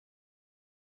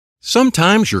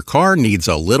Sometimes your car needs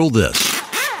a little this,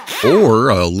 or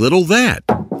a little that.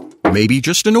 Maybe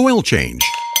just an oil change.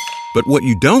 But what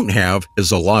you don't have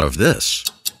is a lot of this.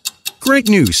 Great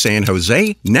news, San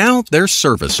Jose. Now there's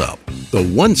Service Up, the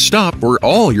one stop for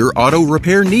all your auto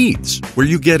repair needs, where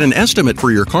you get an estimate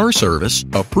for your car service,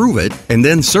 approve it, and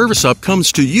then Service Up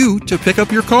comes to you to pick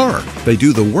up your car. They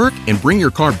do the work and bring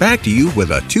your car back to you with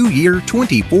a 2-year,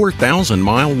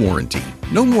 24,000-mile warranty.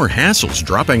 No more hassles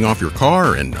dropping off your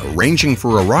car and arranging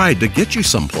for a ride to get you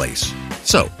someplace.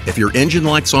 So, if your engine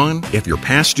light's on, if you're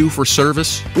past due for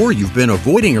service, or you've been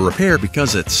avoiding a repair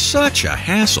because it's such a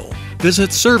hassle, visit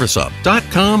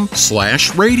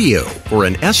serviceup.com/radio for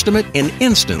an estimate and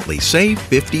instantly save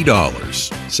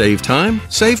 $50. Save time,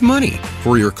 save money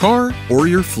for your car or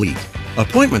your fleet.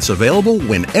 Appointments available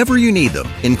whenever you need them,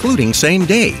 including same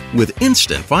day, with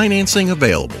instant financing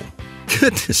available.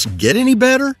 Goodness, get any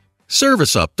better?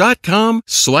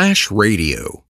 serviceup.com/radio.